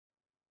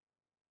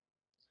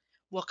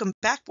Welcome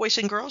back, boys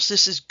and girls.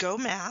 This is Go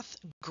Math,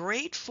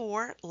 Grade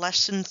 4,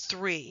 Lesson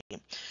 3.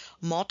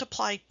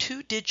 Multiply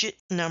two-digit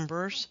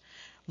numbers,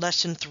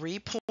 Lesson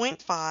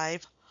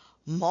 3.5,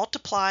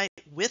 Multiply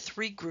with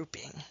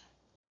Regrouping. All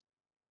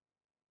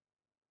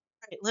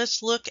right,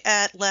 let's look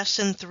at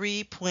Lesson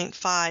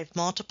 3.5,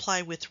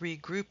 Multiply with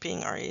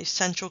Regrouping. Our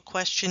essential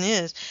question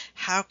is,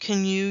 how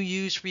can you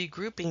use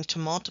regrouping to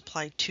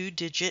multiply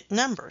two-digit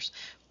numbers?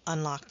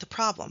 Unlock the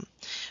problem.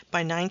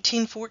 By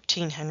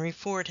 1914, Henry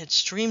Ford had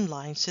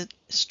streamlined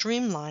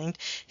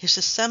his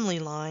assembly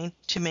line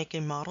to make a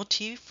Model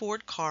T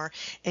Ford car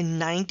in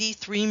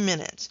 93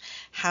 minutes.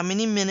 How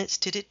many minutes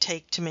did it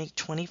take to make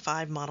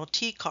 25 Model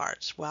T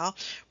cars? Well,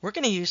 we're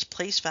going to use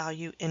place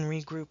value in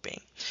regrouping.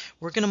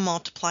 We're going to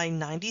multiply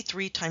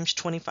 93 times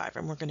 25,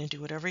 and we're going to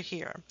do it over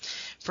here.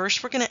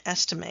 First, we're going to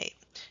estimate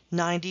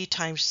 90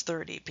 times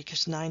 30,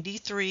 because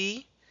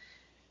 93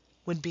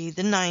 would be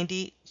the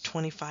 90,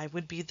 25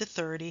 would be the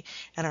 30,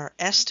 and our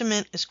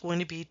estimate is going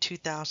to be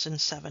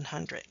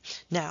 2,700.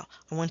 Now,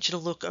 I want you to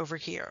look over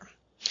here.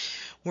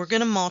 We're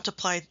going to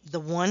multiply the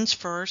ones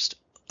first,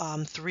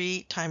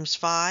 3 times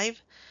 5,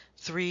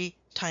 3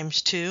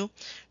 times 2.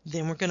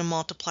 Then we're going to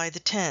multiply the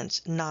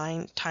tens,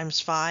 9 times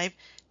 5,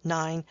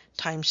 9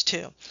 times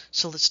 2.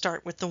 So let's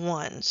start with the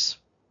ones.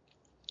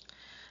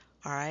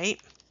 All right,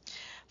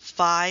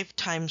 5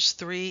 times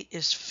 3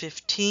 is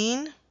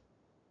 15.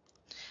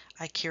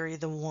 I carry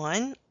the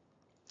 1.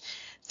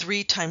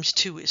 3 times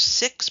 2 is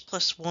 6,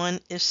 plus 1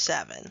 is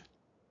 7.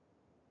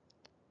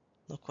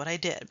 Look what I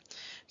did.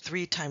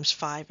 3 times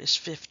 5 is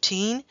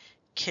 15,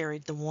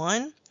 carried the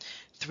 1.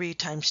 3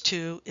 times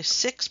 2 is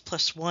 6,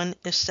 plus 1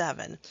 is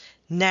 7.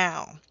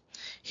 Now,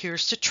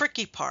 here's the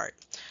tricky part.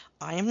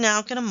 I am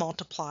now going to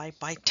multiply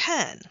by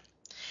 10.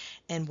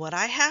 And what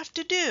I have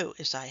to do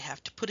is I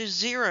have to put a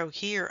 0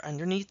 here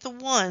underneath the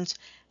ones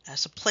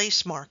as a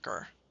place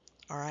marker.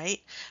 All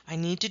right, I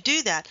need to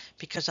do that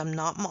because I'm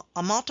not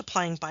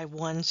multiplying by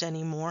ones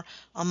anymore.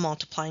 I'm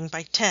multiplying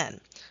by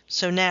 10.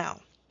 So now,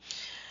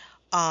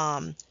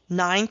 9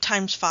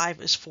 times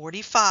 5 is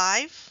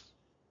 45.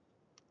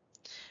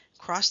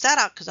 Cross that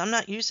out because I'm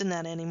not using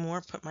that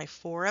anymore. Put my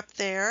 4 up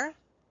there.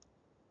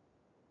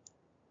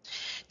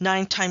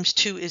 9 times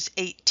 2 is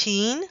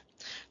 18,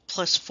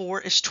 plus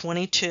 4 is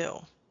 22.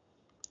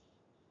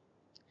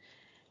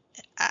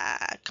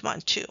 Come on,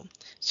 2.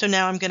 So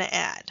now I'm going to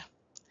add.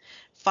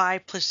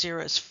 5 plus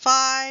 0 is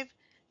 5.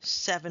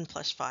 7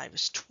 plus 5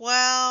 is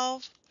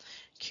 12.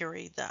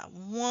 Carry that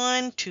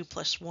 1. 2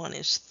 plus 1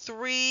 is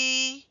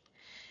 3.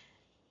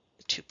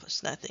 2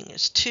 plus nothing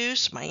is 2.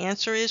 So my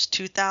answer is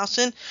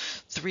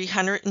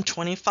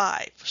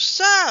 2,325.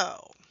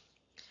 So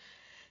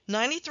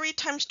 93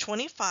 times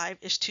 25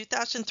 is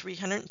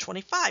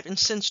 2,325. And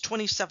since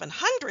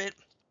 2,700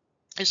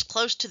 is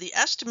close to the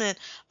estimate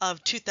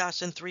of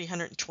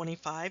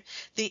 2,325,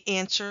 the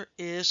answer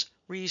is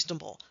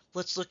reasonable.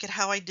 Let's look at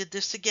how I did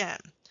this again.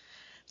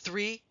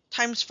 3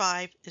 times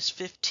 5 is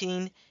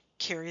 15,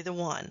 carry the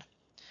 1.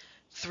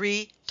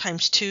 3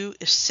 times 2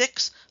 is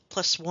 6,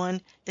 plus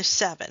 1 is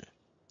 7.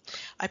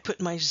 I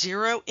put my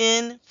 0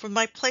 in for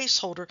my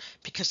placeholder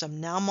because I'm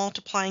now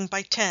multiplying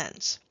by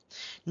tens.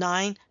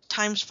 9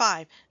 times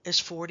 5 is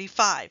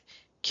 45,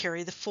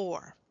 carry the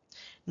 4.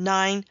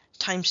 9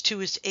 times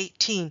 2 is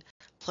 18,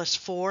 plus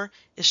 4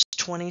 is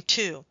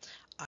 22.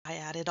 I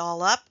add it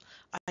all up,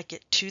 I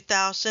get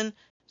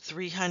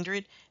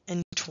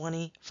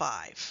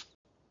 2,325.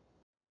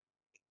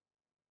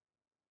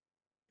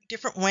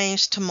 Different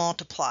ways to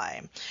multiply.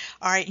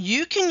 All right,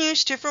 you can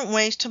use different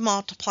ways to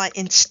multiply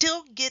and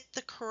still get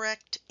the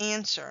correct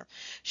answer.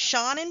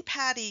 Sean and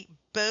Patty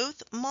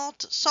both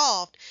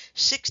solved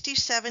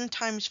 67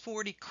 times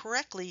 40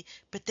 correctly,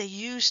 but they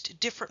used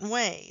different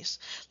ways.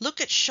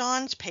 Look at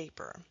Sean's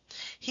paper.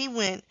 He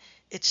went,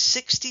 it's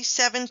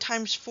 67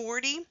 times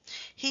 40.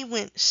 He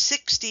went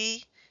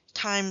 60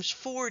 times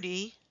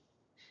 40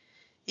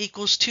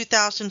 equals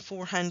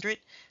 2,400.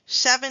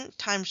 7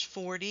 times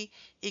 40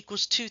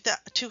 equals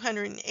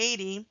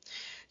 280.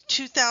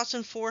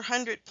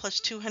 2,400 plus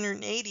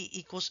 280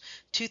 equals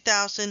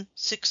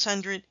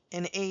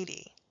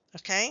 2,680.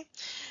 Okay?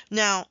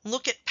 Now,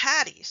 look at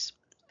Patty's.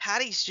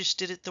 Patty's just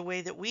did it the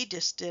way that we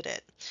just did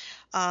it.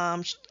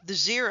 The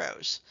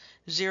zeros.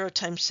 0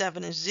 times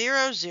 7 is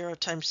 0. 0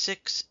 times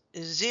 6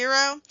 is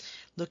 0.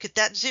 Look at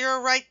that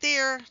 0 right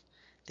there.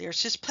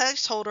 There's his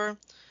placeholder.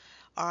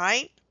 All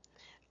right?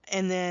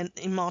 And then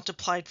he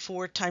multiplied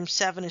 4 times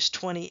 7 is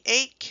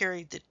 28,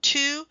 carried the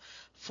 2.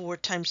 4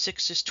 times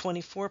 6 is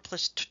 24,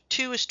 plus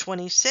 2 is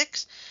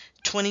 26,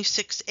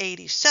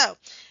 2680. So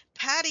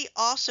Patty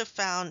also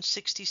found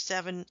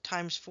 67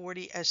 times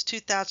 40 as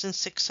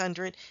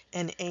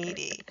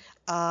 2,680.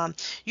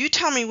 You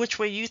tell me which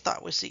way you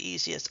thought was the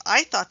easiest.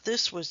 I thought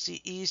this was the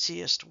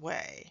easiest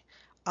way.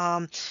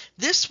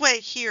 This way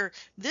here,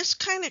 this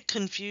kind of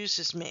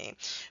confuses me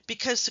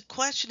because the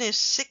question is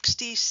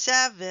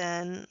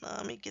 67,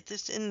 let me get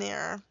this in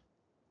there,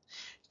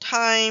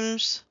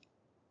 times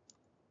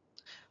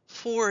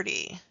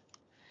 40.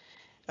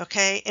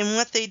 Okay, and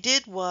what they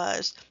did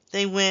was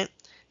they went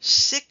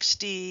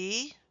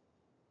 60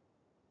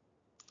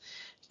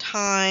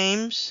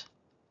 times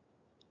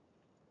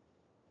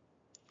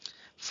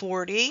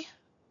 40,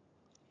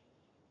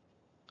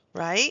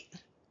 right?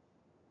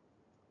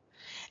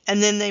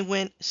 And then they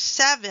went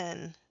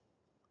 7,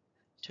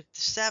 took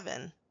the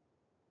 7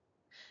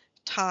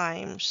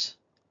 times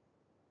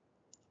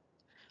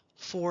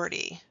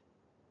 40,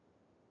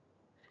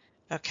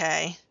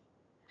 okay?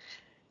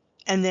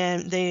 And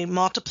then they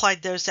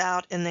multiplied those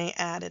out and they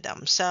added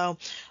them. So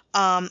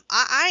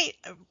I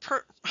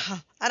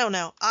don't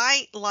know.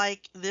 I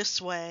like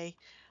this way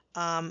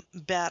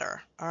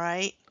better, all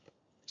right?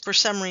 For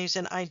some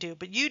reason I do,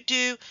 but you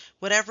do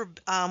whatever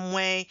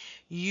way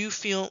you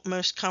feel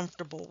most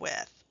comfortable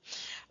with.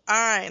 All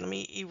right, let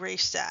me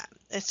erase that.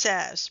 It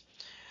says,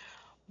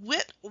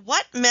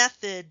 what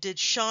method did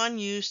Sean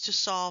use to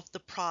solve the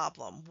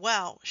problem?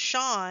 Well,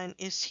 Sean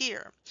is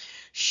here.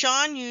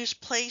 Sean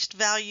used placed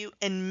value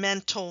and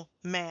mental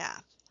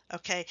math.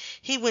 Okay,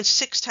 he went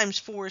 6 times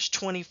 4 is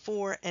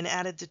 24 and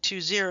added the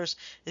 2 zeros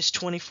is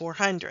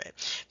 2400.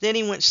 Then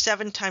he went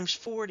 7 times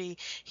 40.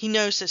 He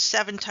knows that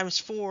 7 times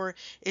 4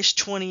 is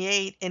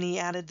 28 and he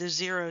added the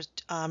zeros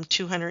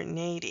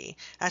 280.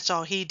 That's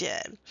all he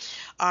did.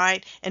 All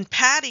right, and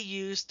Patty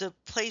used the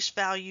place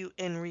value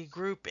and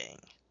regrouping.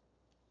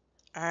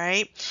 All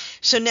right,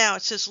 so now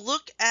it says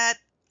look at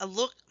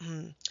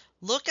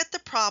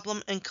the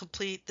problem and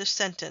complete the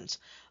sentence.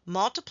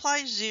 Multiply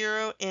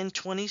 0 and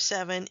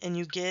 27 and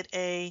you get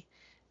a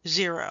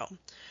 0.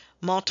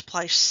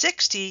 Multiply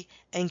 60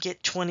 and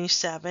get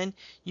 27,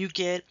 you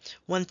get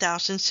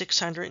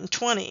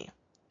 1620.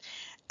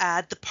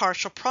 Add the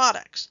partial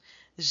products.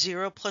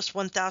 0 plus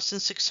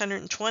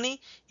 1620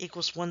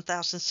 equals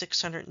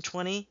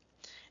 1620,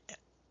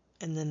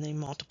 and then they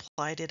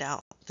multiplied it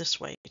out this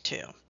way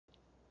too.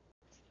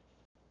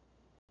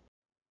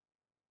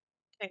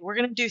 Okay, we're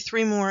going to do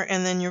 3 more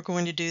and then you're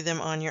going to do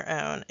them on your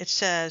own. It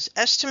says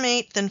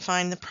estimate, then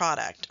find the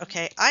product.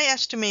 Okay, I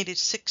estimated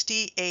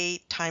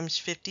 68 times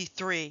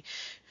 53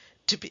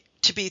 to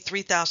be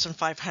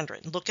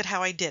 3,500. Look at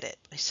how I did it.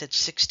 I said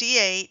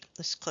 68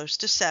 is close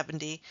to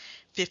 70,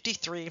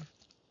 53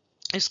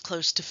 is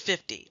close to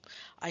 50.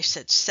 I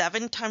said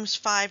 7 times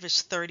 5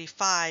 is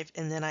 35,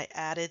 and then I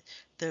added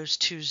those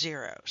 2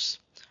 zeros.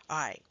 All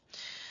right,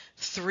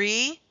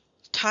 3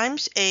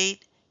 times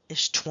 8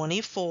 is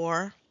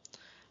 24.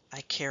 I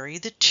carry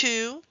the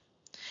 2.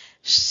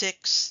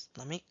 6,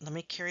 let me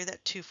carry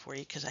that 2 for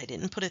you because I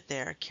didn't put it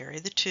there. Carry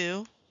the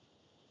 2.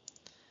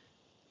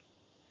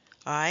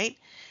 All right,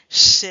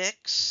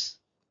 6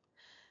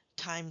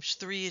 times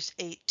 3 is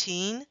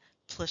 18,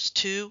 plus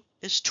 2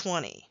 is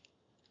 20. You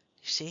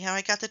see how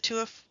I got the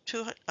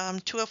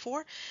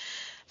 204?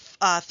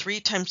 3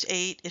 times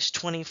 8 is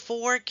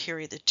 24.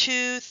 Carry the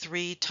 2.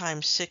 3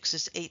 times 6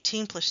 is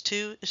 18, plus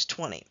 2 is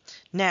 20.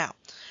 Now,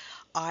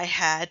 I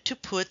had to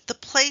put the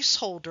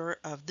placeholder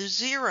of the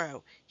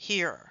 0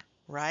 here,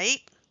 right?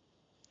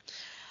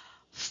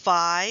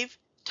 5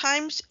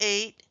 times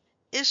 8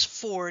 is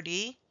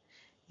 40.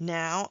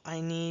 Now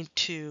I need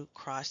to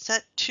cross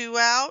that 2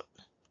 out,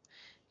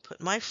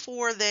 put my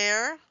 4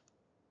 there.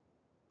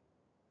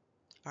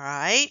 All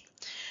right.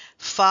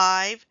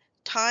 5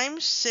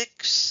 times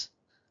 6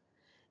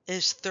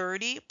 is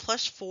 30,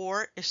 plus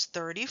 4 is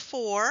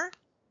 34.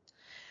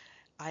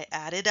 I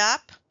add it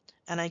up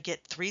and I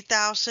get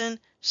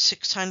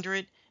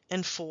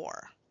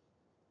 3,604.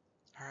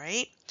 All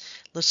right,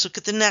 let's look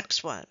at the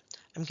next one.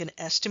 I'm going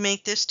to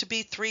estimate this to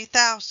be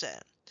 3,000.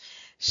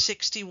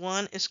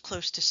 61 is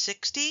close to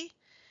 60.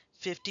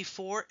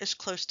 54 is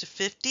close to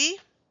 50.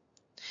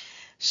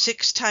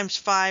 6 times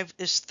 5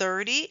 is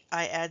 30.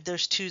 I add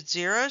those 2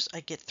 zeros.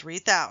 I get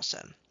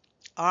 3,000.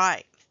 All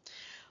right.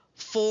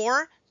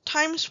 4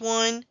 times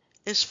 1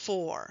 is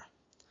 4.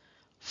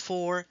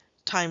 4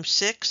 times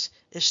 6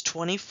 is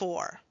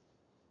 24.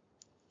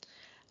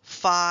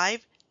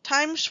 5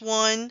 times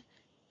 1,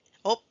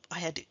 oh, I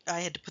had to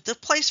put the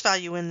place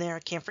value in there. I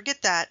can't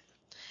forget that.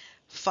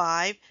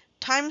 5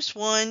 times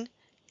 1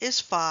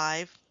 is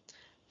 5.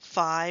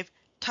 5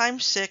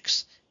 times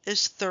 6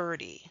 is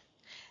 30.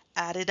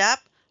 Add it up,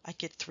 I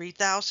get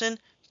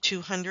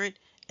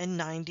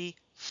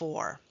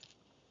 3,294.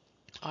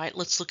 All right,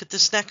 let's look at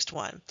this next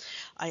one.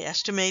 I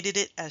estimated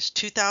it as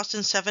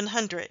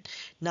 2,700.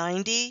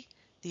 90,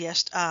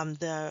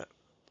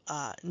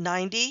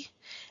 90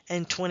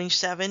 and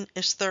 27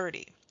 is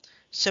 30.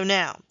 So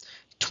now,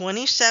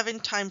 27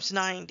 times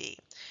 90.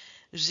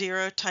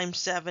 0 times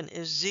 7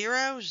 is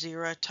 0.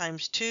 0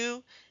 times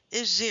 2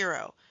 is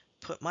 0.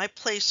 Put my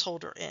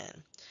placeholder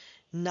in.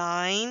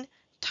 9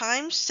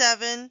 times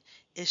 7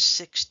 is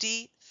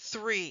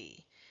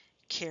 63.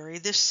 Carry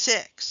the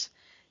 6.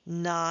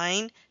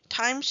 9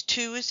 times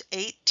 2 is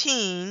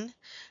 18,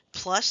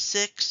 plus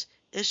 6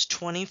 is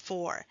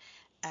 24.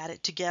 Add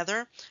it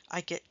together,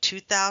 I get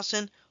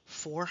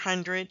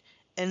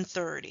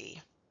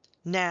 2,430.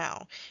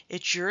 Now,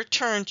 it's your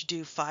turn to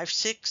do 5,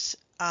 6,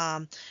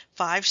 and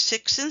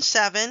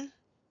 7.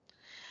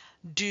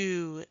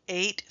 Do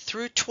 8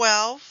 through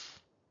 12,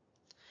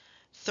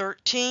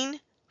 13,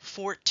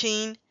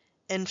 14,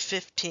 and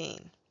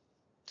 15.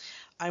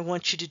 I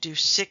want you to do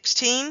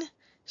 16,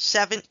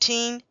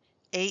 17,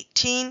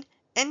 18,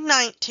 and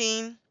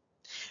 19.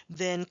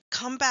 Then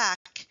come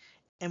back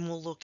and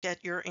we'll look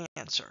at your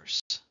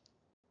answers.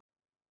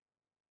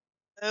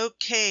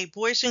 Okay,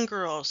 boys and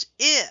girls,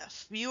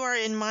 if you are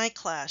in my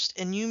class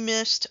and you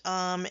missed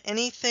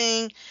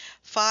anything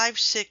 5,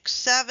 6,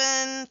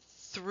 7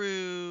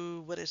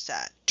 through,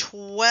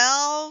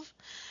 12,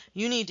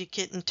 you need to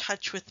get in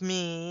touch with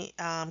me,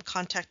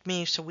 contact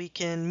me so we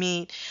can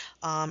meet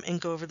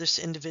and go over this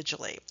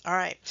individually. All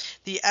right,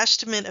 the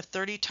estimate of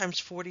 30 times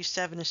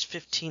 47 is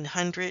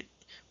 1,500.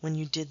 When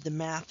you did the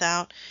math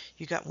out,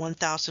 you got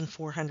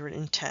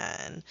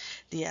 1,410.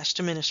 The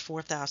estimate is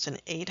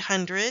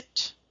 4,800.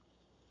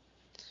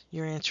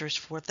 Your answer is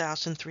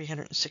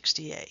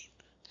 4,368.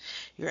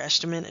 Your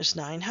estimate is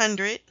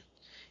 900.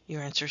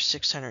 Your answer is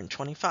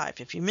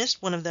 625. If you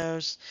missed one of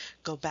those,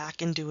 go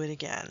back and do it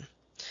again.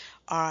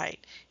 All right,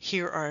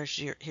 here's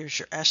your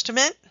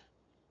estimate.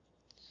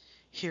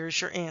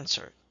 Here's your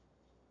answer.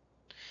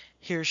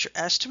 Here's your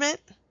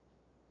estimate.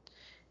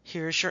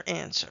 Here's your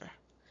answer.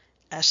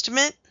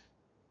 Estimate,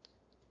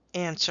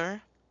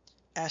 answer,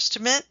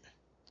 estimate,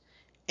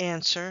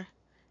 answer,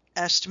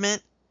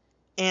 estimate,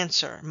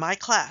 answer. My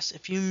class,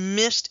 if you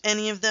missed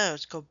any of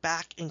those, go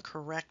back and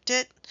correct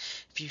it.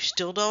 If you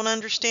still don't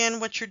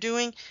understand what you're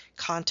doing,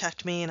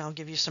 contact me and I'll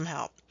give you some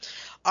help.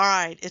 All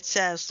right, it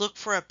says look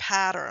for a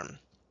pattern.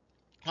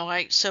 All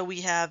right, so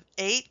we have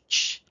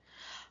H,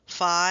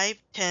 5,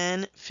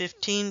 10,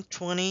 15,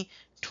 20,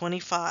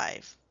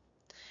 25.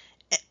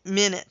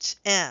 Minutes,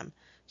 M,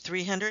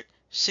 300,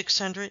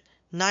 600,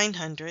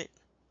 900.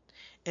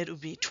 It would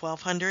be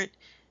 1,200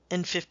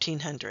 and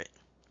 1,500.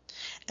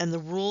 And the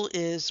rule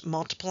is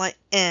multiply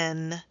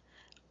N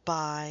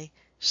by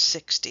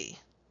 60.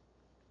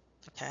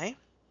 Okay?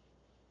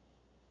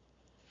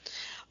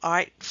 All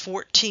right,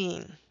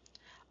 14.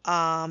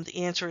 The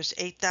answer is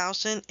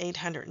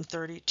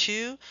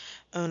 8,832.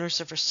 Owners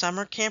of a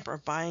summer camp are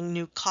buying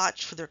new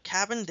cots for their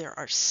cabin. There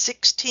are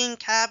 16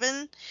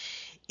 cabins.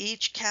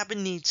 Each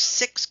cabin needs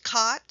 6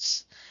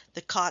 cots.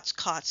 The cots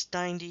cost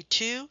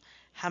 $92.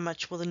 How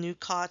much will the new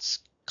cots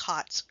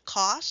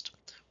cost?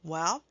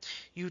 Well,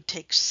 you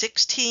take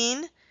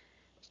 16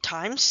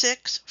 times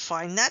 6,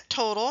 find that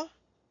total,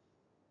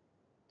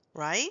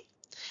 right?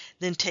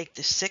 Then take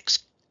the 6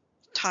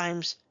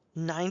 times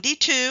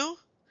 92,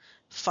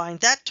 find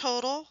that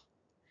total,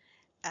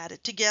 add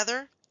it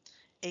together,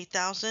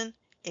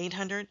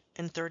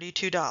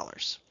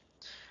 $8,832.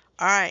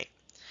 All right.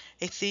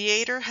 A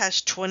theater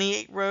has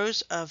 28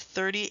 rows of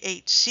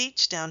 38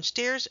 seats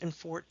downstairs and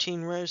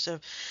 14 rows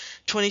of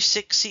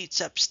 26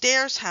 seats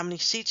upstairs. How many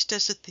seats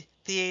does the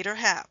theater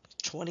have?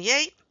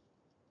 28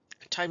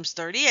 times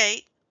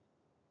 38,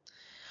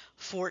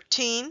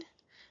 14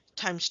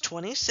 times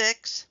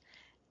 26,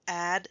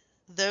 add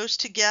those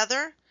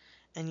together,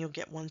 and you'll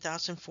get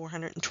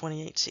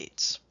 1,428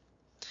 seats.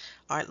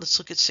 All right, let's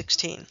look at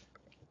 16.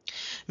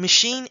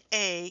 Machine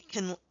A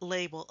can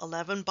label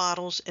 11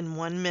 bottles in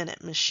 1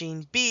 minute.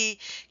 Machine B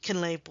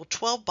can label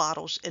 12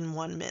 bottles in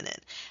 1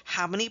 minute.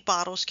 How many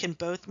bottles can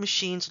both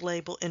machines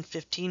label in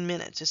 15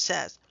 minutes? It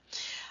says,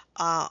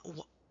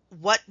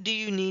 what do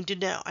you need to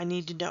know? I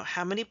need to know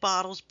how many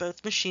bottles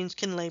both machines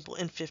can label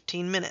in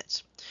 15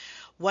 minutes.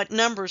 What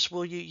numbers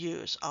will you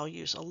use? I'll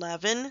use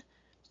 11,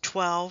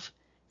 12,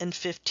 and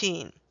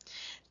 15.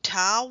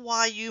 Tell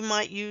why you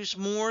might use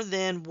more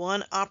than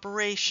one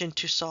operation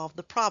to solve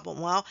the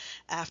problem. Well,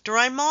 after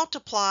I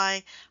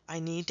multiply, I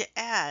need to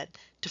add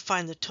to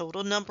find the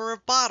total number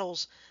of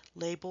bottles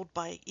labeled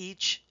by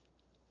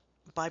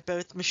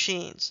both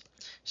machines.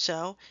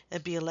 So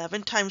it'd be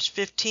 11 times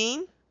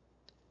 15,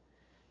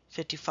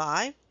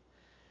 55,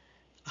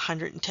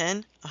 110,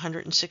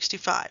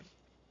 165.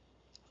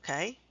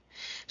 Okay?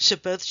 So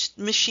both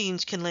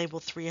machines can label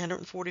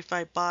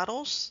 345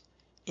 bottles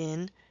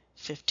in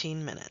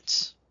 15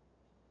 minutes.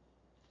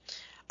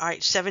 All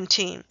right,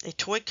 17. A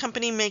toy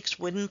company makes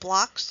wooden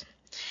blocks.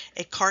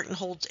 A carton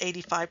holds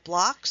 85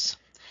 blocks.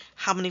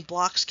 How many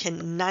blocks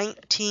can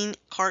 19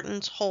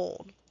 cartons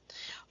hold?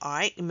 All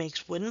right, it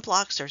makes wooden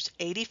blocks. There's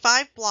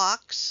 85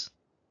 blocks.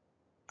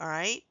 All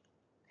right.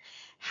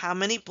 How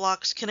many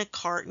blocks can a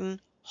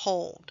carton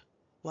hold?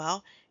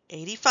 Well,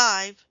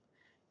 85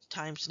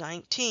 times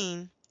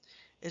 19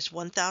 is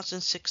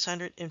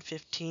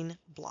 1,615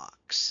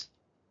 blocks.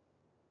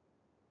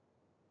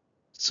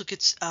 Let's look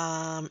at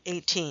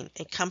 18.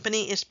 A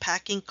company is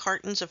packing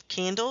cartons of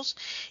candles.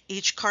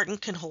 Each carton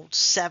can hold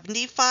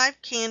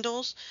 75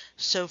 candles.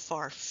 So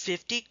far,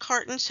 50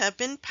 cartons have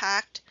been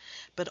packed,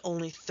 but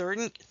only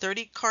 30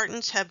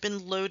 cartons have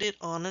been loaded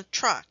on a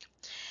truck.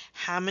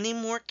 How many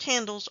more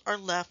candles are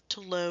left to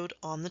load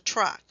on the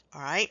truck?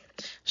 All right,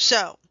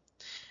 so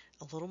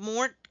a little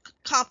more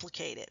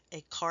complicated.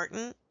 A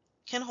carton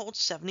can hold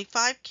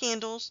 75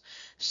 candles.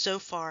 So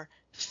far,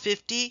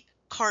 50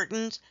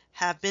 cartons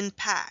have been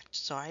packed.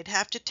 So I'd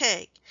have to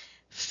take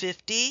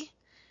 50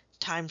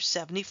 times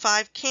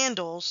 75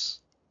 candles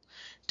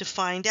to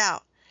find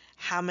out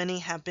how many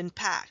have been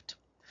packed.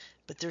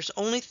 but there's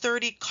only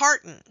 30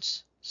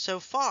 cartons so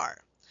far.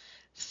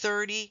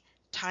 30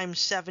 times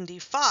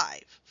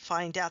 75,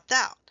 find out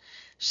that.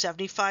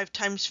 75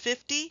 times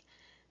 50,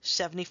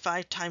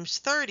 75 times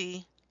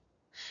 30,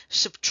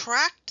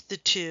 subtract the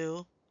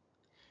 2,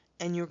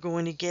 and you're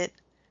going to get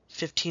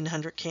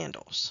 1,500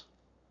 candles.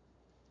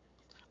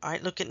 All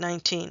right, look at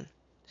 19.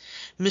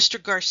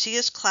 Mr.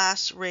 Garcia's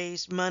class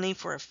raised money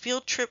for a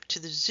field trip to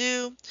the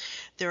zoo.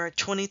 There are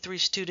 23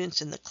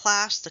 students in the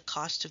class. The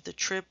cost of the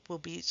trip will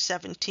be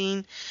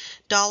 $17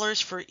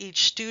 for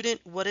each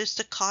student. What is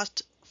the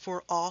cost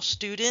for all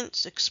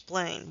students?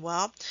 Explain.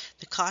 Well,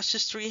 the cost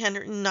is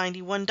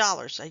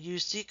 $391. I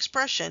use the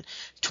expression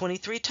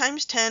 23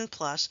 times 10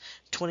 plus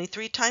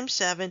 23 times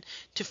 7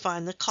 to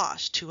find the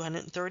cost.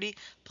 230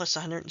 plus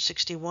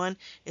 161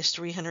 is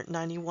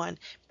 391.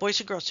 Boys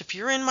and girls, if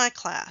you're in my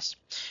class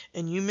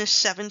and you miss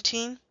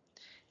 17,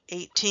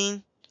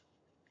 18,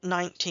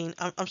 19,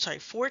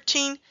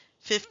 14,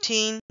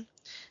 15,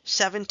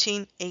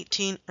 17,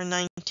 18, or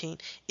 19,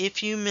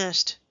 if you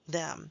missed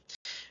them,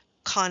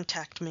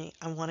 contact me.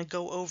 I want to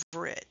go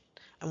over it.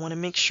 I want to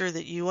make sure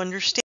that you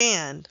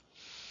understand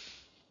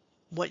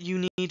what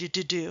you needed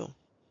to do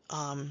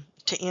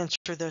to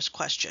answer those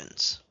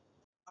questions.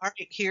 All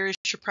right, here is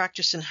your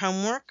practice and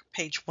homework,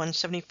 page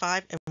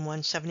 175 and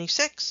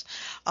 176.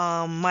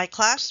 My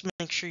class,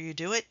 make sure you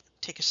do it.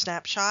 Take a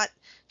snapshot,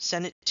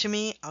 send it to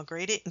me. I'll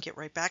grade it and get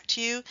right back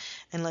to you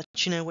and let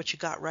you know what you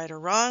got right or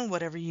wrong.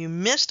 Whatever you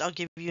missed, I'll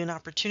give you an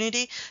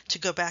opportunity to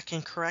go back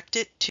and correct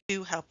it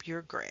to help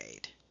your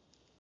grade.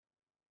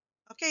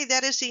 Okay,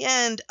 that is the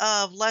end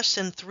of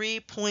lesson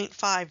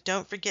 3.5.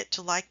 Don't forget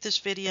to like this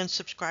video and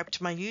subscribe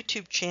to my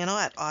YouTube channel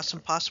at Awesome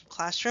Possum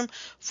Classroom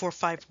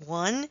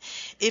 451.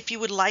 If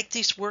you would like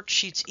these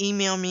worksheets,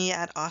 email me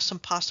at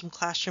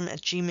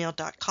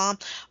awesomepossumclassroom@gmail.com.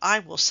 I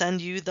will send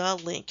you the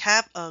link.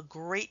 Have a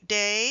great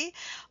day,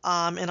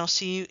 and I'll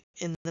see you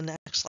in the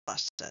next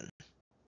lesson.